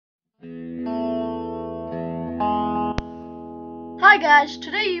Hi guys,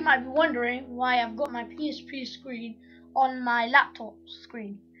 today you might be wondering why I've got my PSP screen on my laptop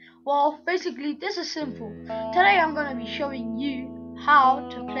screen. Well, basically this is simple. Today I'm going to be showing you how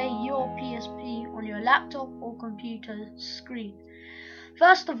to play your PSP on your laptop or computer screen.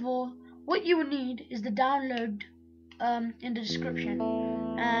 First of all, what you will need is the download in the description,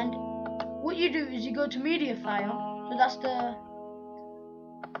 and what you do is you go to media file, so that's the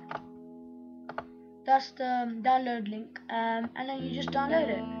download link, and then you just download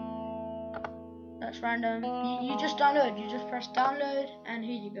it. That's random. You just download, you just press download, and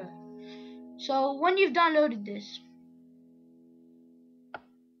here you go. So when you've downloaded this,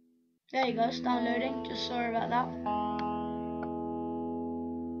 there you go, it's downloading. Just sorry about that.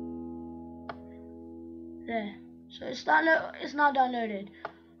 There. So it's now downloaded.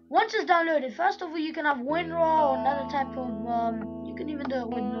 Once it's downloaded, first of all, you can have WinRAR or another type of you can even do it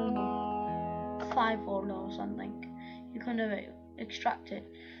with normal 5 folder or something. You can do it, extract it.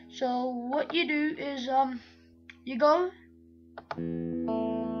 So what you do is you go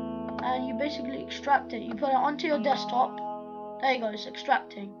and you basically extract it. You put it onto your desktop. There you go, it's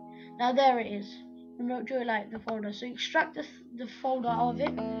extracting. Now there it is. Remote Joylight, the folder. So you extract the folder out of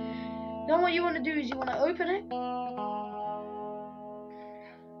it. Then what you want to do is you want to open it,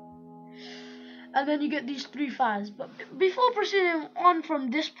 and then you get these 3 files. But before proceeding on from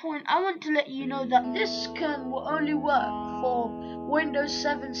this point, I want to let you know that this will only work for Windows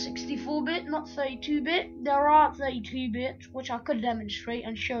 7 64-bit, not 32-bit. There are 32-bit, which I could demonstrate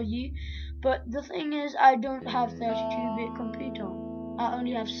and show you, but the thing is, I don't have 32-bit computer. I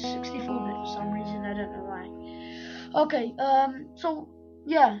only have 64-bit for some reason, I don't know why. Okay, so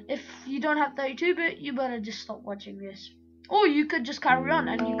yeah, if you don't have 32-bit, you better just stop watching this. Or you could just carry on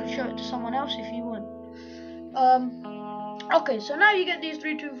and you could show it to someone else if you want. Okay, so now you get these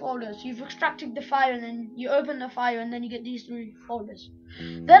 3 folders. You've extracted the file, and then you open the file, and then you get these 3 folders.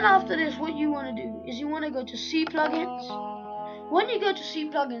 Then after this, what you want to do is you want to go to C plugins. When you go to C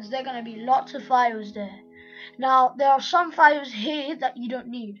plugins, there are going to be lots of files there. Now there are some files here that you don't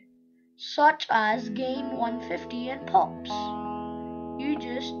need, such as Game 150 and Pops. You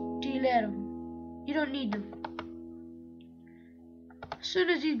just delete them. You don't need them. As soon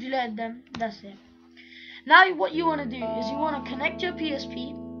as you delete them, that's it. Now what you want to do is you want to connect your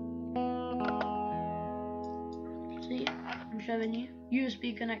PSP. See, I'm showing you.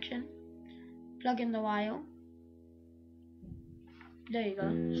 USB connection. Plug in the wire. There you go.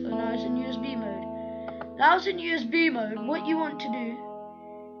 So now it's in USB mode. Now it's in USB mode. What you want to do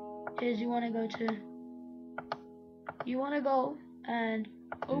is you want to go and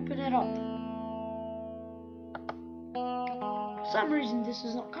open it up. For some reason this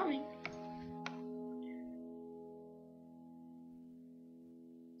is not coming.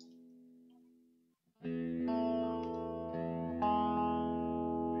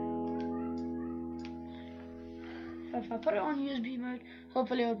 If I put it on USB mode,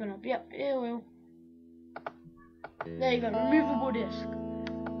 hopefully open up. Yep, it will. There you go, removable disk.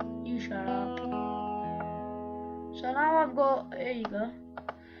 You shut up. So now I've got, there you go.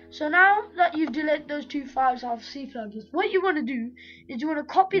 So now that you've deleted those 2 files out of C plugins, what you want to do is you want to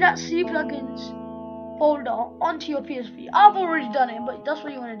copy that C plugins folder onto your PSP. I've already done it, but that's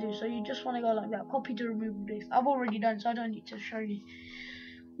what you want to do. So you just want to go like that, copy to removable disk. I've already done it, so I don't need to show you.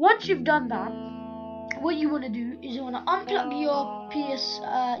 Once you've done that, what you want to do is you want to unplug your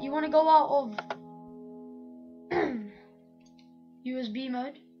you want to go out of USB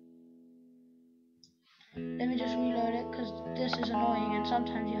mode. Let me just reload it because this is annoying and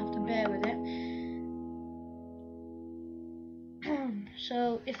sometimes you have to bear with it.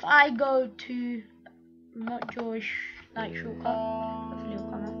 So if I go to Remote Joylight shortcut, hopefully it'll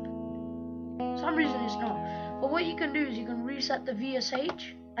come up. For some reason it's not. But what you can do is you can reset the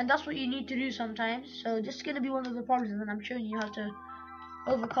VSH, and that's what you need to do sometimes. So this is going to be one of the problems, and I'm showing you how to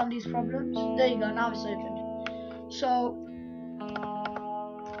overcome these problems. There you go, now it's opened. So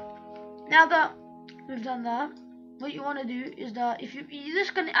now that we've done that, what you want to do is that I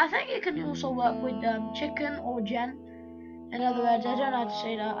think it can also work with Chicken or Gen. In other words, I don't know how to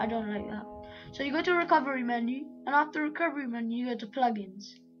say that, I don't like that. So you go to recovery menu, and after recovery menu you go to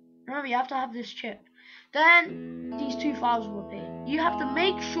plugins. Remember, you have to have this chip. Then these 2 files will appear. You have to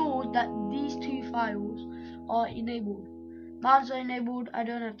make sure that these 2 files are enabled. Mine are enabled, I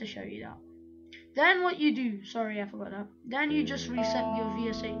don't have to show you that. Then what you do, sorry I forgot that, then you just reset your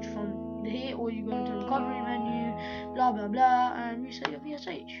VSH from here, or you go into recovery menu, blah blah blah, and reset your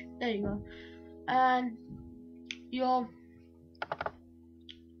VSH. There you go. And your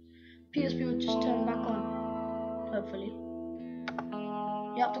PSP will just turn back on, hopefully.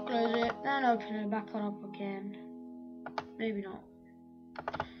 You have to close it, then open it back on up again. Maybe not.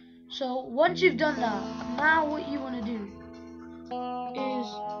 So once you've done that, now what you want to do is,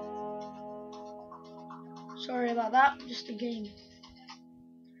 sorry about that, just a game.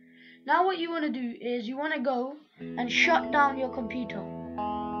 Now what you want to do is you want to go and shut down your computer.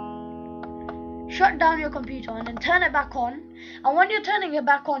 Shut down your computer and then turn it back on. And when you're turning it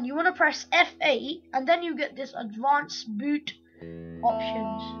back on, you want to press F8 and then you get this advanced boot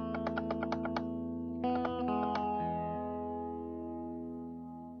options.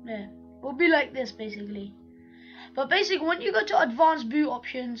 Yeah, it'll be like this basically. But basically when you go to advanced boot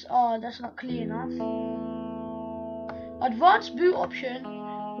options, oh, that's not clear enough. Advanced boot option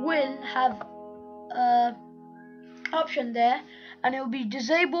will have option there, and it will be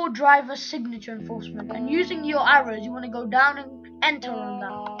disable driver signature enforcement, and using your arrows you want to go down and enter on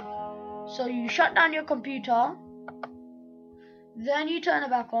that. So you shut down your computer, then you turn it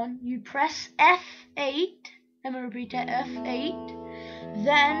back on, you press F8, let me repeat it, F8,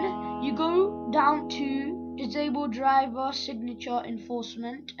 then you go down to disable driver signature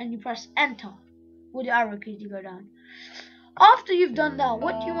enforcement and you press enter. With the arrow keys you go down. After you've done that,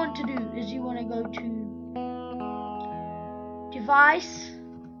 what you want to do is you want to go to device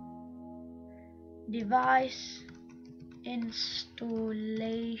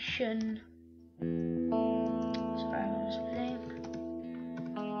installation, sorry I'm spelling,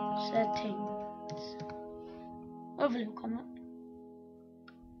 settings, hopefully it'll come up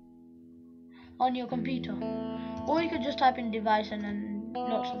on your computer, or you could just type in device and then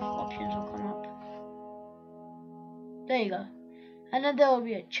lots of options will come up. There you go. And then there will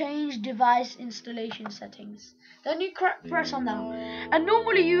be a change device installation settings. Then you press on that. And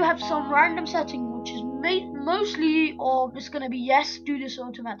normally you have some random setting which is mostly, or it's gonna be yes, do this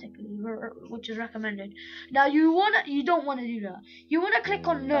automatically, which is recommended. Now you don't wanna do that. You wanna click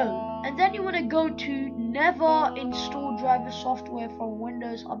on no, and then you wanna go to never install driver software from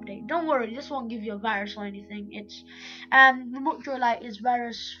Windows Update. Don't worry, this won't give you a virus or anything. It's Remote Joylight is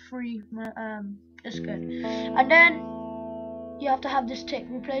virus free. It's good. And then you have to have this tick,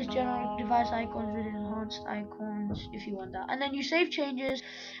 replace generic device icons with enhanced icons if you want that. And then you save changes,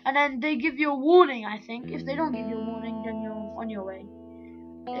 and then they give you a warning, I think. If they don't give you a warning, then you're on your way.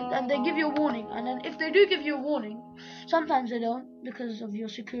 And they give you a warning, and then if they do give you a warning, sometimes they don't because of your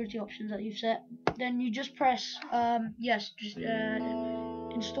security options that you've set, then you just press yes, just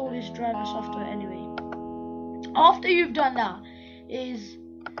install this driver software anyway. After you've done that, is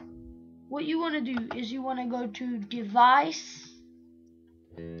what you want to do is you want to go to device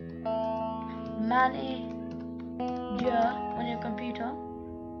manager on your computer,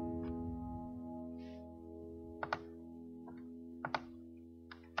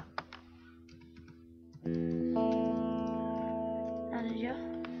 manager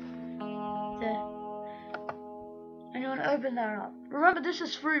there, and you want to open that up. Remember, this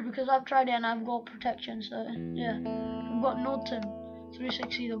is free because I've tried it and I've got protection, so yeah, I've got Norton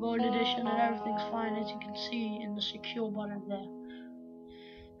 360, the gold edition, and everything's fine, as you can see in the secure button there.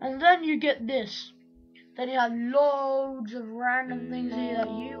 And then you get this. Then you have loads of random things here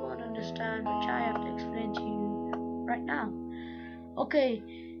that you won't understand, which I have to explain to you right now. Okay,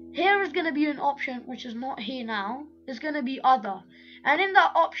 here is going to be an option which is not here now. It's going to be other, and in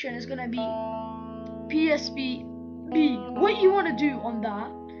that option is going to be PSPB. What you want to do on that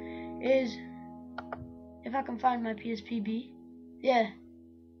is, if I can find my PSPB, yeah.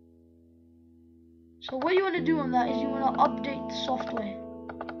 So what you want to do on that is you want to update the software.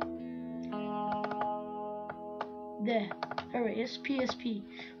 There it is, PSP.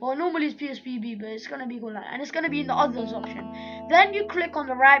 Well, normally it's PSPB, but it's gonna be called that, and it's gonna be in the others option. Then you click on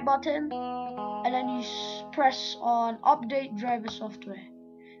the right button, and then you press on update driver software.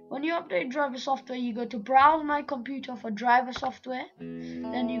 When you update driver software, you go to browse my computer for driver software.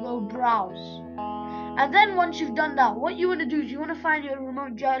 Then you go browse. And then once you've done that, what you want to do is you want to find your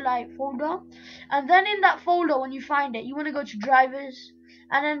Remote Joylight folder, and then in that folder, when you find it, you want to go to drivers,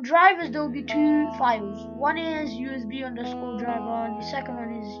 and then drivers, there will be two files. One is USB underscore driver, and the second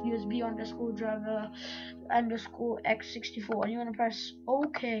one is USB underscore driver underscore x64, and you want to press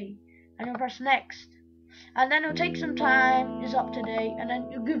OK, and you press next, and then it'll take some time, it's up to date, and then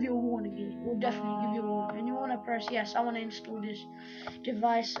it'll give you a warning. It will definitely give you a warning, and you want to press yes, I want to install this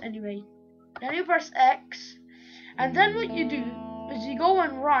device anyway. Then you press X, and then what you do is you go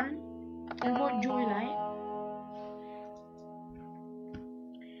and run Remote Joylight.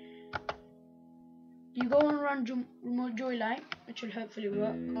 You go and run Remote Joylight, which will hopefully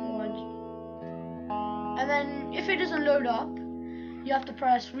work. And then if it doesn't load up, you have to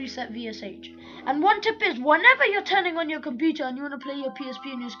press reset VSH. And one tip is, whenever you're turning on your computer and you want to play your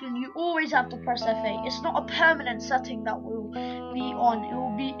PSP on your screen, you always have to press FA. It's not a permanent setting that will be on. It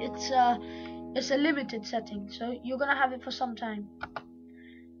will be, it's a limited setting, so you're gonna have it for some time.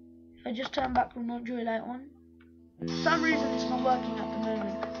 If I just turn back remote joy light on, for some reason it's not working at the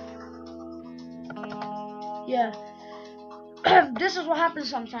moment. Yeah. This is what happens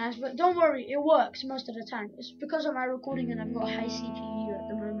sometimes, but don't worry, it works most of the time. It's because of my recording and I've got a high CPU at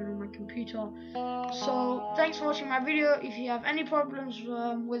the moment on my computer. So thanks for watching my video. If you have any problems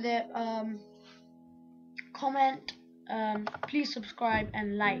with it, comment, please subscribe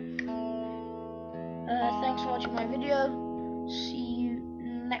and like. Thanks for watching my video. See you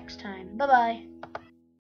next time. Bye bye.